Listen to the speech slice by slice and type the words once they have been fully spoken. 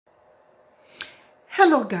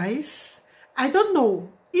Hello guys, I don't know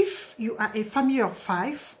if you are a family of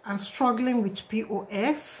 5 and struggling with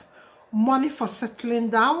POF, money for settling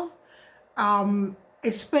down,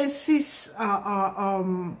 expenses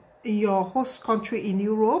in your host country in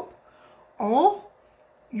Europe, or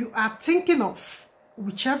you are thinking of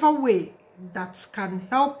whichever way that can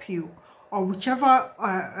help you, or whichever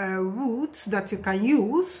route that you can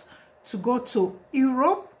use to go to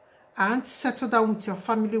Europe and settle down with your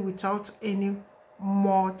family without any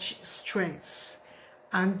much stress,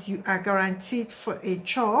 and you are guaranteed for a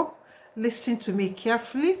job. Listen to me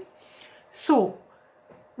carefully. So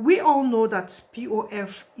we all know that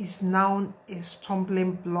POF is now a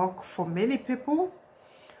stumbling block for many people.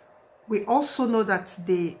 We also know that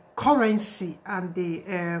the currency and the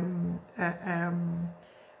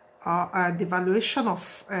devaluation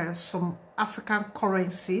of some African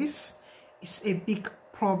currencies is a big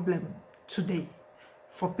problem today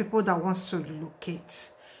for people that wants to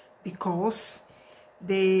relocate, because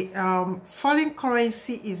the foreign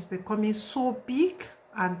currency is becoming so big,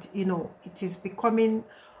 and it is becoming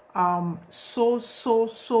so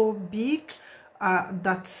big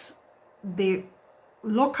that the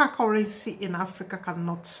local currency in Africa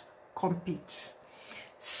cannot compete.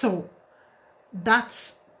 So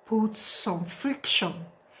that puts some friction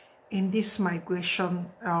in this migration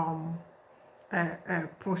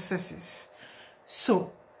processes.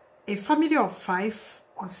 So a family of 5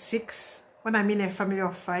 or 6, when I mean a family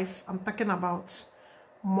of 5, I'm talking about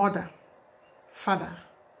mother, father,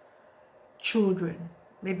 children,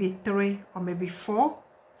 maybe 3 or maybe 4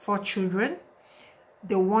 children.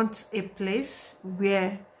 They want a place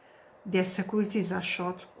where their security is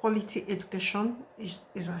assured, quality education is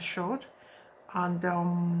assured, and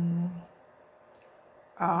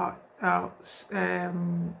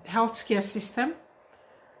healthcare system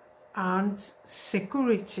and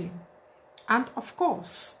security, and of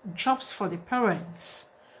course jobs for the parents.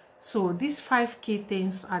 So these 5 key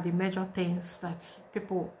things are the major things that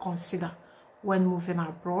people consider when moving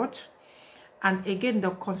abroad. And again,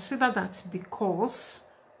 they'll consider that because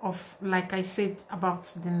of, like I said, about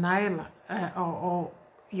the naira or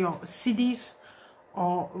your cedis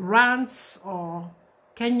or rands or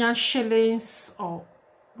Kenyan shillings, or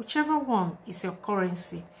whichever one is your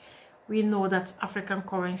currency. We know that African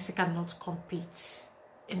currency cannot compete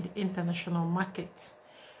in the international market.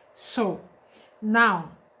 So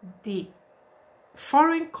now the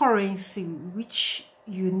foreign currency which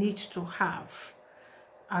you need to have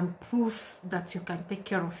and prove that you can take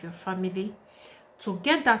care of your family, to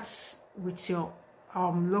get that with your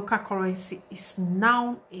local currency is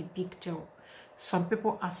now a big deal. Some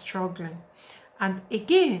people are struggling, and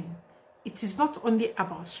again, it is not only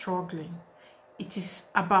about struggling, it is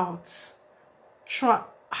about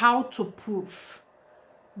how to prove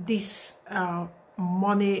this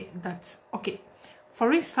money that, okay,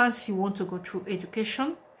 for instance, you want to go through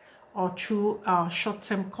education or through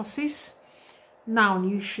short-term courses. Now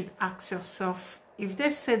you should ask yourself, if they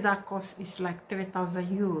say that course is like 3,000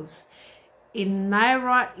 euros, in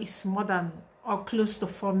naira is more than or close to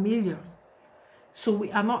 4 million. So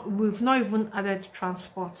we've not even added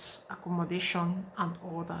transport, accommodation and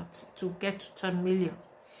all that to get to 10 million.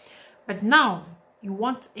 But now you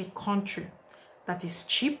want a country that is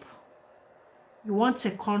cheap, you want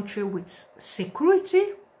a country with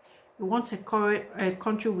security, you want a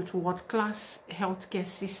country with world-class healthcare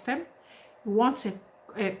system, you want a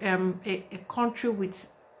country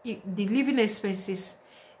with the living expenses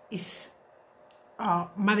is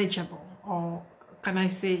manageable, or can I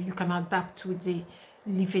say you can adapt with the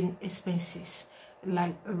living expenses.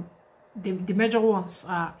 Like the major ones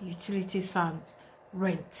are utilities and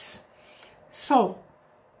rents. So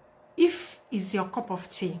if it's your cup of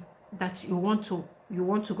tea that you want to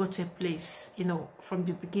go to a place, from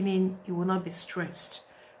the beginning you will not be stressed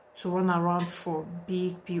to run around for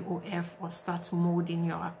big POF or start molding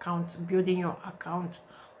your account, building your account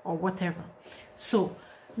or whatever. So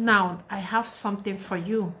now I have something for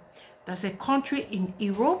you. There's a country in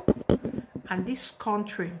Europe, and this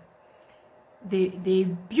country, the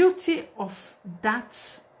beauty of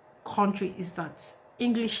that country is that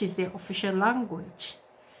English is their official language,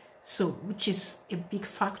 so which is a big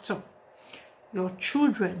factor. Your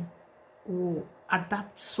children will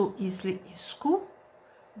adapt so easily in school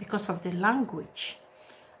because of the language,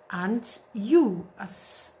 and you,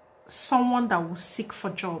 as someone that will seek for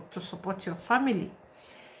job to support your family,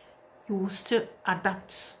 you will still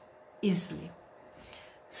adapt easily.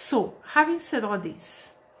 So having said all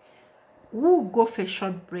this, we'll go for a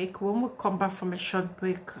short break. When we come back from a short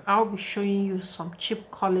break, I'll be showing you some cheap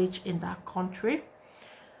college in that country,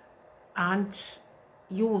 and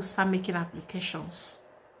you will start making applications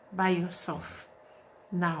by yourself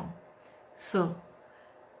now. So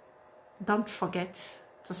don't forget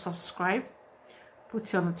to subscribe,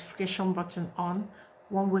 put your notification button on.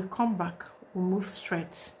 When we come back, we'll move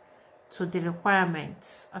straight to the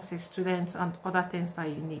requirements as a student and other things that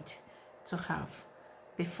you need to have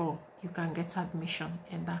before you can get admission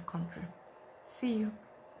in that country. See you.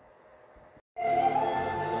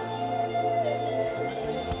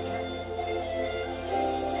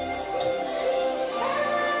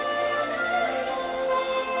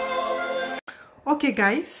 Okay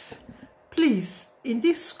guys, please, in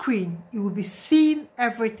this screen you will be seeing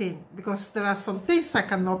everything because there are some things I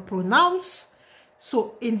cannot pronounce.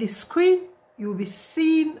 So in the screen you will be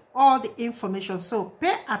seeing all the information, so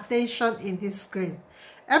pay attention in this screen.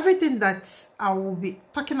 Everything that I will be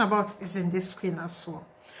talking about is in this screen as well.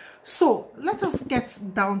 So let us get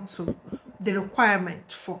down to the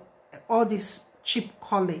requirement for all this cheap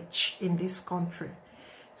college in this country.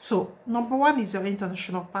 So number one is your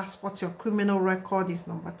international passport. Your criminal record is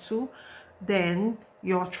number two. Then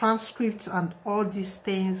your transcripts and all these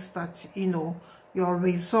things that, you know, your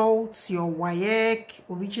results, your WAEC,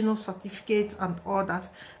 original certificate and all that.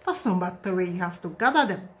 That's number three. You have to gather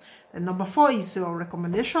them. And number four is your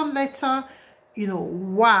recommendation letter. You know,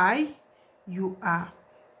 why you are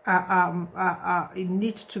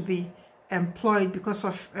need to be employed because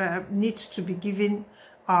of needs to be given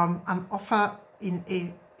an offer in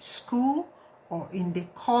a school or in the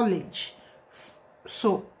college.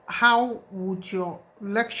 So how would your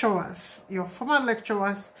lecturers, your former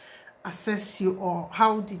lecturers, assess you, or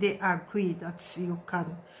how did they agree that you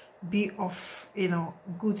can be of, you know,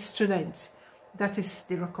 good students? That is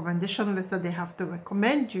the recommendation letter. They have to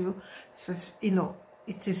recommend you. So, you know,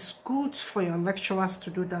 it is good for your lecturers to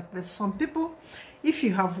do that. But some people, if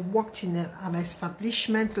you have worked in an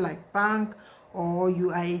establishment like bank, or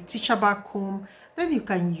you are a teacher back home, then you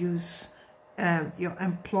can use your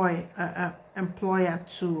employer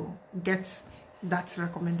to get that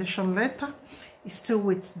recommendation letter. It's still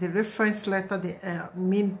with the reference letter, they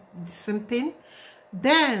mean the same thing.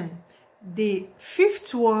 Then the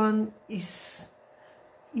fifth one is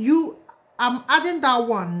I'm adding that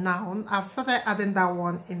one now. I've started adding that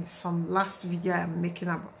one in some last video I'm making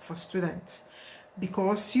about for students,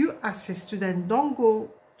 because you as a student don't go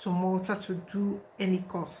to Malta to do any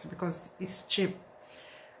course because it's cheap.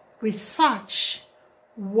 Research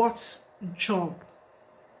what job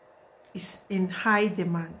is in high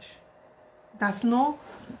demand. There's no,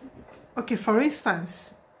 okay, for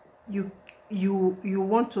instance, you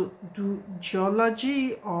want to do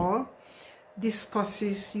geology or these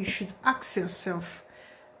courses, you should ask yourself,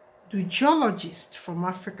 do geologists from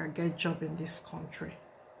Africa get job in this country?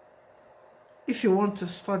 If you want to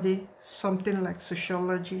study something like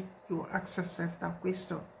sociology, you will ask yourself that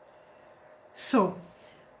question. So,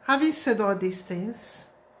 having said all these things,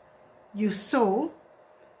 you still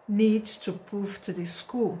need to prove to the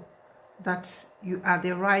school that you are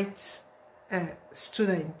the right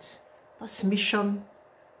student. That's mission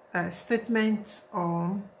statement,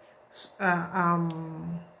 or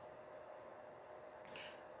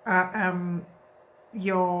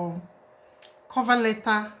your cover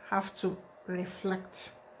letter have to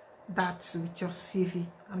reflect that with your CV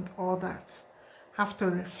and all that. Have to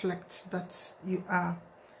reflect that you are,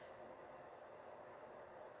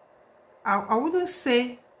 I wouldn't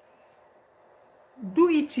say do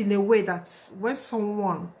it in a way that when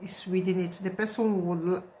someone is reading it, the person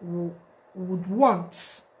would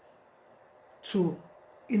want to,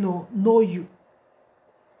 you know you.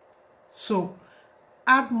 So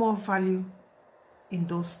add more value in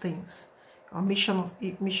those things. Or mission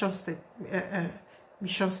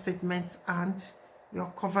statement and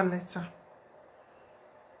your cover letter.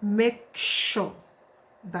 Make sure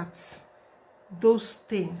that those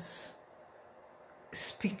things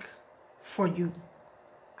speak for you,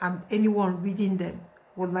 and anyone reading them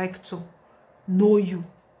would like to know you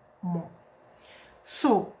more.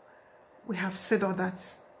 So we have said all that.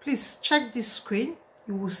 Please check this screen.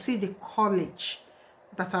 You will see the college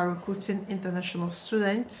that are recruiting international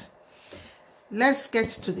students. Let's get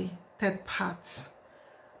to the third part.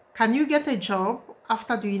 Can you get a job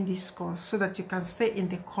after doing this course so that you can stay in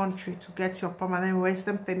the country to get your permanent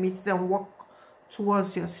resident permit, then work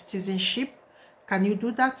towards your citizenship? Can you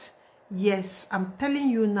do that? Yes, I'm telling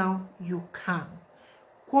you now, you can.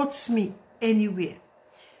 Quote me anywhere.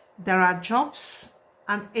 There are jobs,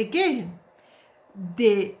 and again,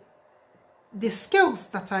 the skills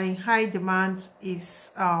that are in high demand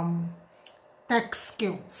is tech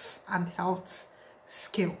skills and health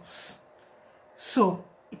skills. So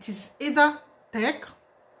it is either tech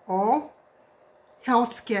or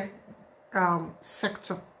healthcare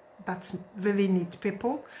sector that really need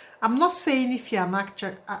people. I'm not saying if you're an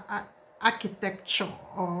architecture,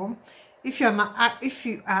 or if you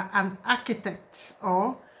are an architect,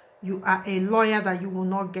 or you are a lawyer, that you will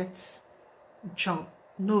not get job.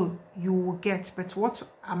 No, you will get. But what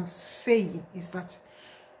I'm saying is that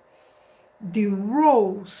the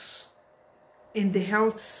roles in the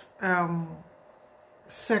health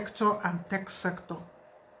sector and tech sector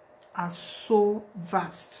are so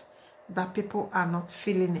vast that people are not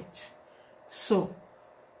feeling it. So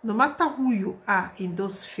no matter who you are in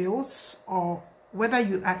those fields, or whether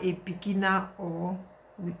you are a beginner or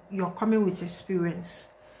you're coming with experience,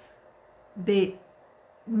 the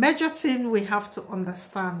major thing we have to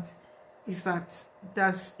understand is that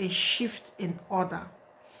there's a shift in order.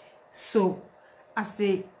 So as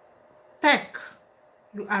the tech,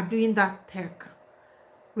 you are doing that tech,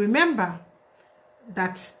 remember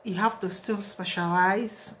that you have to still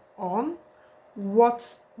specialize on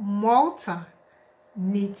what Malta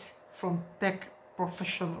needs from tech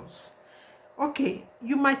professionals. Okay,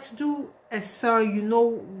 you might do Excel, you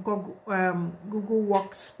know, Google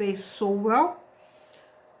Workspace so well,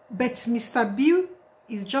 but Mr. Bill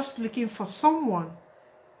is just looking for someone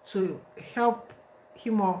to help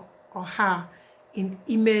him or her in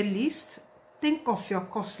email list. Think of your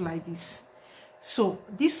course like this. So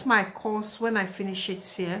this is my course. When I finish it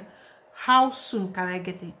here, how soon can I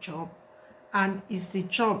get a job, and is the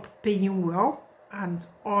job paying well, and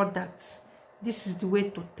all that. This is the way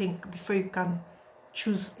to think before you can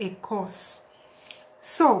choose a course.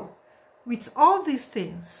 So with all these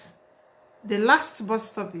things, the last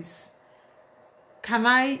bus stop is, can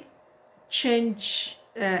I change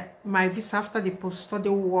my visa after the post-study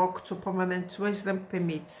work to permanent resident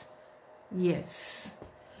permit? Yes.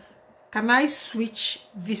 Can I switch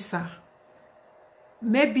visa?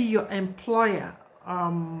 Maybe your employer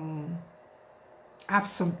have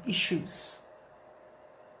some issues.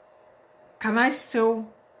 Can I still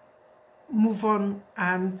move on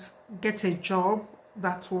and get a job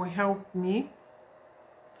that will help me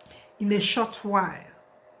in a short while?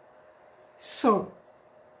 So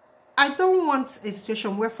I don't want a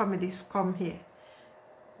situation where families come here,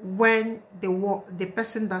 when the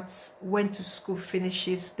person that went to school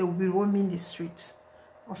finishes, they will be roaming the streets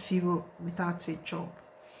of Europe without a job.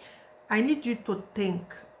 I need you to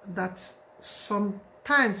think that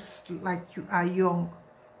sometimes, like you are young,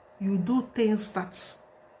 you do things that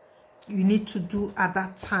you need to do at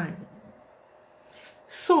that time.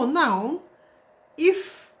 So now,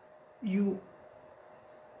 if you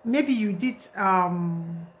maybe you did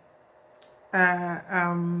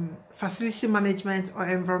facility management or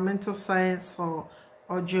environmental science, or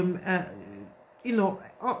you know,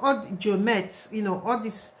 or geomets, you know, all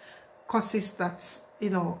these courses that, you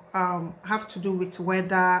know, have to do with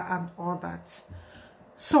weather and all that.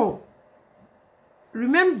 So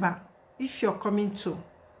remember, if you're coming to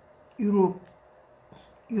Europe,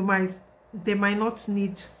 they might not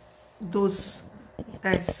need those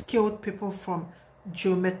skilled people from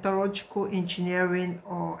geometeorological engineering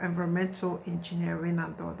or environmental engineering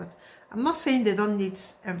and all that. I'm not saying they don't need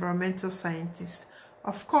environmental scientists.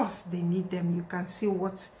 Of course they need them. You can see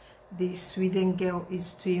what the Sweden girl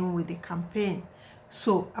is doing with the campaign.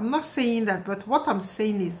 So I'm not saying that, but what I'm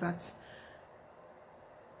saying is that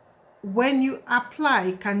when you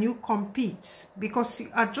apply, can you compete? Because you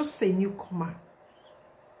are just a newcomer,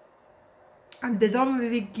 and they don't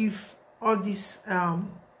really give all this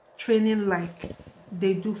training like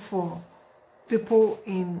they do for people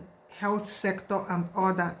in health sector and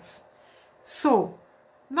all that. So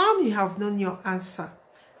now you have known your answer,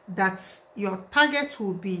 that your target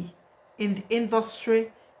will be in the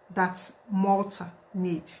industry that Malta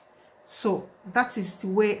need. So that is the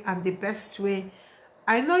way and the best way.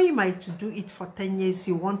 I know you might do it for 10 years,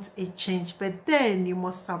 you want a change, but then you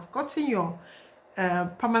must have gotten your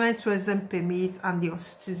permanent resident permit and your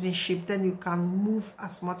citizenship. Then you can move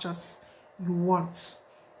as much as you want.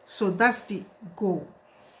 So that's the goal.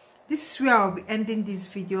 This is where I'll be ending this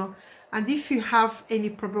video. And if you have any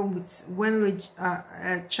problem with when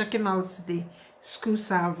checking out the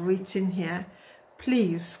schools I have written here,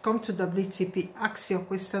 please come to WTP, ask your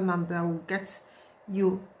question, and I will get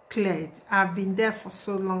you cleared. I've been there for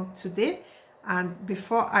so long today, and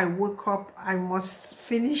before I woke up, I must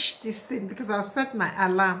finish this thing because I've set my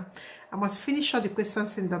alarm. I must finish all the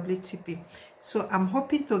questions in WTP. So I'm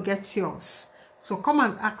hoping to get yours. So come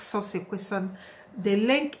and ask us a question. The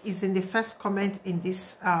link is in the first comment in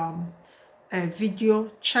this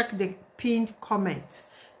video. Check the pinned comment.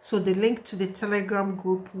 So the link to the Telegram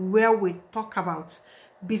group where we talk about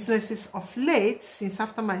businesses of late. Since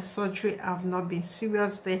after my surgery, I've not been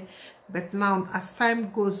serious there, but now as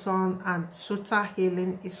time goes on and total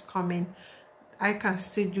healing is coming, I can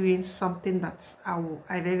still doing something that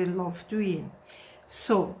I really love doing.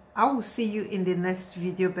 So I will see you in the next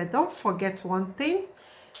video, but don't forget one thing: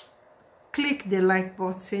 click the like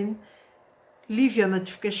button, leave your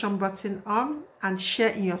notification button on, and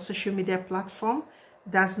share in your social media platform.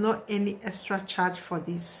 There's no any extra charge for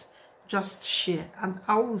this, just share, and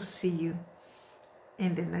I will see you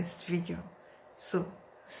in the next video. So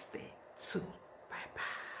stay tuned.